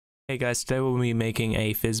Hey guys, today we'll be making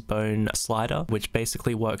a PhysBone slider, which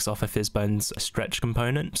basically works off a PhysBone's stretch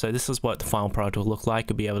component. So this is what the final product will look like.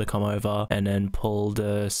 You'll be able to come over and then pull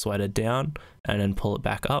the sweater down and then pull it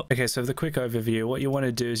back up. Okay, so the quick overview, what you want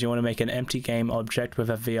to do is you want to make an empty game object with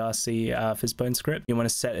a VRC PhysBone script. You want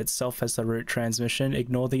to set itself as the root transmission.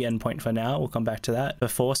 Ignore the endpoint for now. We'll come back to that. For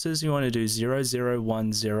forces, you want to do 0, 0,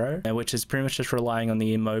 1, 0, which is pretty much just relying on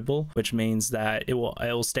the immobile, which means that it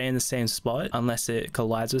will stay in the same spot unless it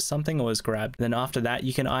collides with something or is grabbed. Then after that,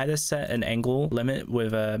 you can either set an angle limit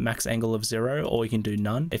with a max angle of 0, or you can do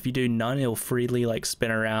none. If you do none, it'll freely like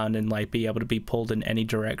spin around and like be able to be pulled in any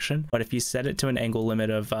direction. But if you set it to an angle limit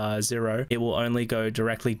of 0, it will only go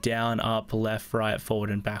directly down, up, left, right,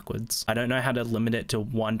 forward, and backwards. I don't know how to limit it to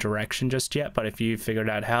one direction just yet, but if you figured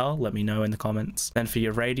out how, let me know in the comments. Then for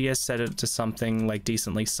your radius, set it to something like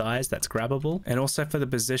decently sized that's grabbable. And also for the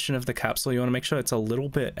position of the capsule, you want to make sure it's a little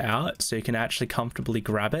bit out so you can actually comfortably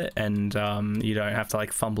grab it and you don't have to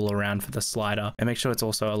like fumble around for the slider. And make sure it's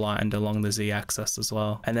also aligned along the z-axis as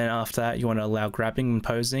well. And then after that, you want to allow grabbing and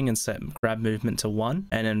posing and set grab movement to 1.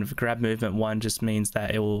 And then grab movement 1 just means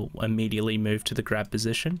that it will immediately move to the grab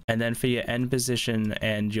position. And then for your end position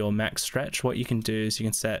and your max stretch, what you can do is you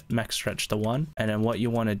can set max stretch to 1. And then what you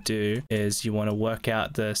want to do is you want to work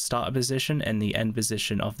out the start position and the end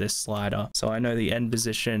position of this slider. So I know the end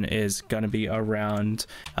position is going to be around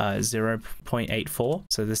 0.84.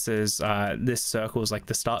 So this is this circle is like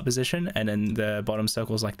the start position, and then the bottom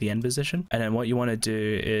circle is like the end position. And then what you want to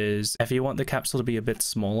do is, if you want the capsule to be a bit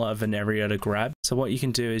smaller of an area to grab, so what you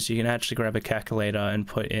can do is you can actually grab a calculator and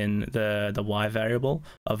put in the y variable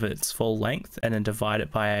of its full length and then divide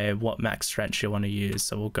it by what max stretch you want to use.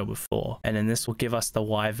 So we'll go with 4, and then this will give us the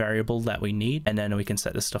y variable that we need, and then we can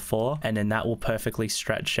set this to 4, and then that will perfectly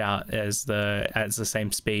stretch out as the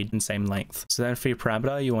same speed and same length. So then for your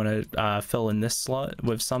parameter, you want to fill in this slot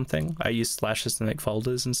with something. I use slashes to make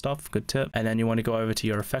folders and stuff, good tip. And then you want to go over to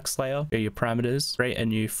your effects layer, go your parameters, create a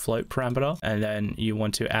new float parameter, and then you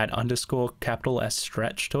want to add underscore capital S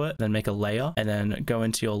stretch to it, then make a layer, and then go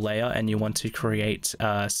into your layer and you want to create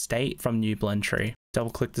a state from new BlendTree. Double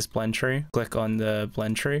click this BlendTree, click on the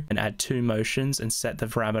BlendTree and add 2 motions and set the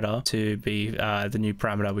parameter to be the new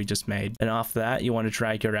parameter we just made. And after that, you want to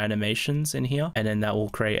drag your animations in here, and then that will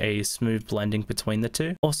create a smooth blending between the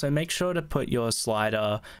two. Also, make sure to put your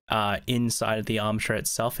slider inside of the armature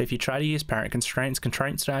itself. If you try to use parent constraints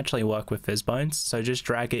don't actually work with PhysBones, so just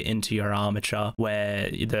drag it into your armature where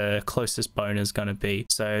the closest bone is going to be.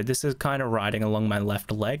 So this is kind of riding along my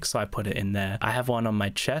left leg, so I put it in there. I have one on my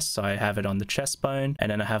chest, so I have it on the chest bone,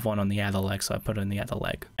 and then I have one on the other leg, so I put it on the other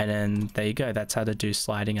leg. And then there you go, that's how to do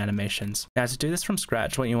sliding animations. Now to do this from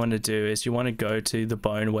scratch, what you want to do is you want to go to the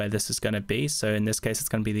bone where this is going to be. So in this case, it's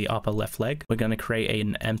going to be the upper left leg. We're going to create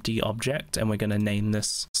an empty object, and we're going to name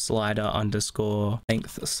this slider underscore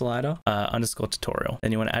length slider underscore tutorial.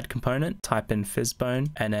 Then you want to add component, type in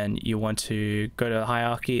PhysBone, and then you want to go to the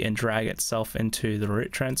hierarchy and drag itself into the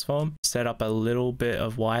root transform. Set up a little bit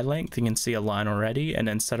of Y length, you can see a line already, and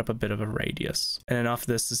then set up a bit of a radius. And then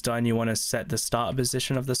after this is done, you want to set the start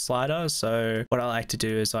position of the slider. So what I like to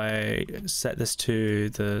do is I set this to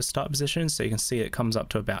the start position, so you can see it comes up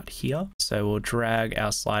to about here. So we'll drag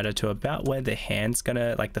our slider to about where the hand's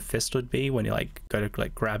gonna, like the fist would be when you like go to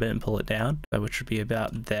like grab it and pull it down, so which would be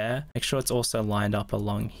about there. Make sure it's also lined up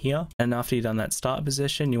along here. And after you've done that start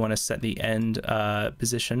position, you want to set the end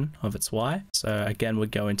position of its Y. So again, we'll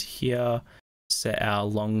go into here, set our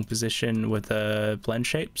long position with the blend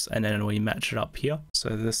shapes, and then we match it up here.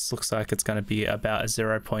 So this looks like it's going to be about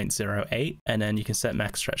 0.08, and then you can set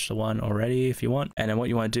max stretch to 1 already if you want. And then what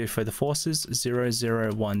you want to do for the forces, 0,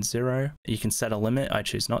 0, 1, 0. You can set a limit, I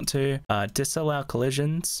choose not to. Disallow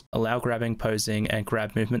collisions, allow grabbing, posing, and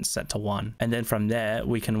grab movement set to 1. And then from there,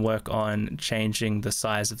 we can work on changing the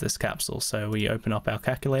size of this capsule. So we open up our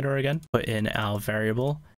calculator again, put in our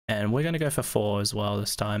variable, and we're going to go for 4 as well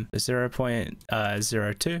this time.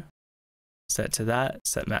 0.02. Set to that,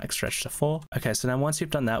 set max stretch to 4. Okay, so now once you've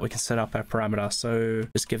done that, we can set up our parameter. So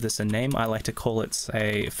just give this a name. I like to call it,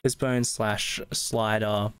 say, PhysBone slash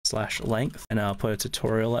slider slash length, and I'll put a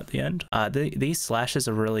tutorial at the end. These slashes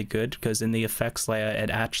are really good because in the effects layer, it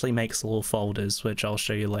actually makes little folders, which I'll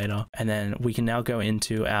show you later. And then we can now go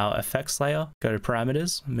into our effects layer, go to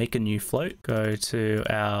parameters, make a new float, go to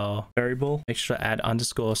our variable, make sure to add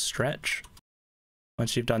underscore stretch.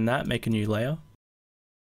 Once you've done that, make a new layer.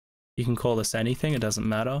 You can call this anything, it doesn't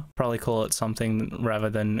matter. Probably call it something rather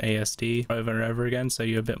than ASD over and over again, so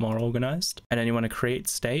you're a bit more organized. And then you want to create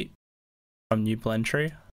state from new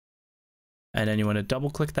BlendTree. And then you want to double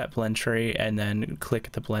click that BlendTree and then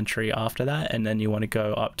click the BlendTree after that. And then you want to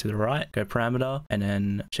go up to the right, go parameter, and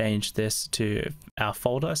then change this to our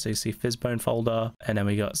folder. So you see PhysBone folder, and then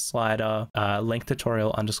we got slider, length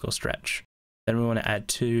tutorial _ stretch. Then we want to add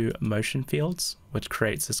 2 motion fields, which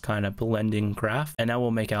creates this kind of blending graph, and now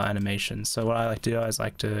we'll make our animation. So what I like to do is I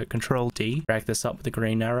like to Control D, drag this up with the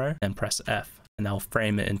green arrow, and press F. And they'll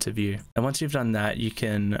frame it into view. And once you've done that, you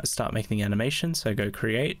can start making the animation. So go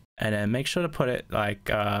create, and then make sure to put it like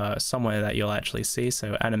somewhere that you'll actually see.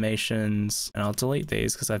 So animations, and I'll delete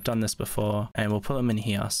these because I've done this before, and we'll put them in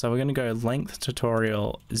here. So we're going to go length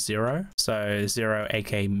tutorial 0, so 0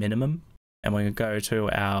 aka minimum, and we're going to go to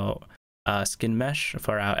our skin mesh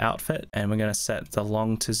for our outfit, and we're going to set the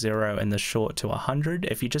long to 0 and the short to 100.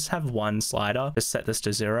 If you just have one slider, just set this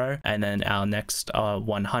to 0, and then our next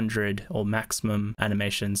 100 or maximum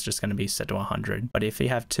animation is just going to be set to 100. But if you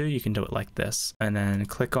have 2, you can do it like this, and then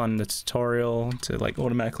click on the tutorial to like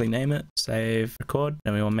automatically name it, save, record,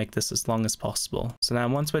 and we will make this as long as possible. So now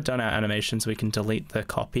once we're done our animations, we can delete the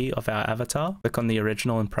copy of our avatar, click on the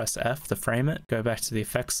original and press F to frame it, go back to the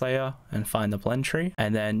effects layer and find the BlendTree,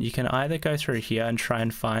 and then you can either go through here and try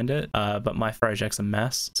and find it, but my project's a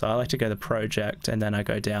mess, so I like to go to project, and then I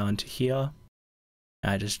go down to here,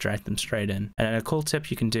 and I just drag them straight in. And then a cool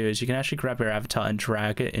tip you can do is you can actually grab your avatar and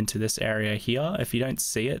drag it into this area here. If you don't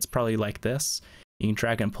see it, it's probably like this. You can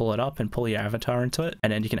drag and pull it up and pull your avatar into it,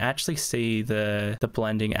 and then you can actually see the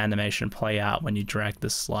blending animation play out when you drag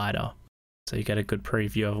this slider. So you get a good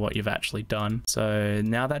preview of what you've actually done. So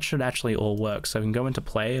now that should actually all work. So we can go into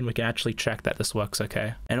play and we can actually check that this works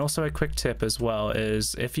okay. And also a quick tip as well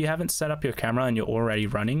is if you haven't set up your camera and you're already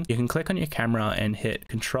running, you can click on your camera and hit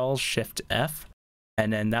Control-Shift-F,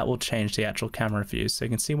 and then that will change the actual camera view. So you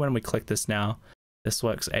can see when we click this now, this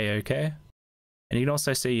works a-okay. And you can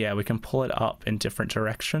also see, yeah, we can pull it up in different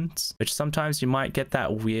directions, which sometimes you might get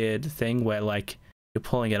that weird thing where like you're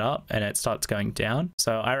pulling it up and it starts going down.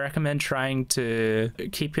 So I recommend trying to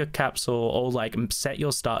keep your capsule or like set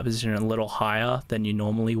your start position a little higher than you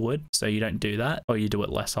normally would, so you don't do that, or you do it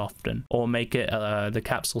less often, or make it the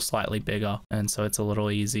capsule slightly bigger, and so it's a little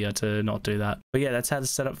easier to not do that. But yeah, that's how to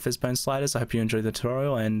set up PhysBone sliders. I hope you enjoyed the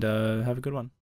tutorial, and have a good one.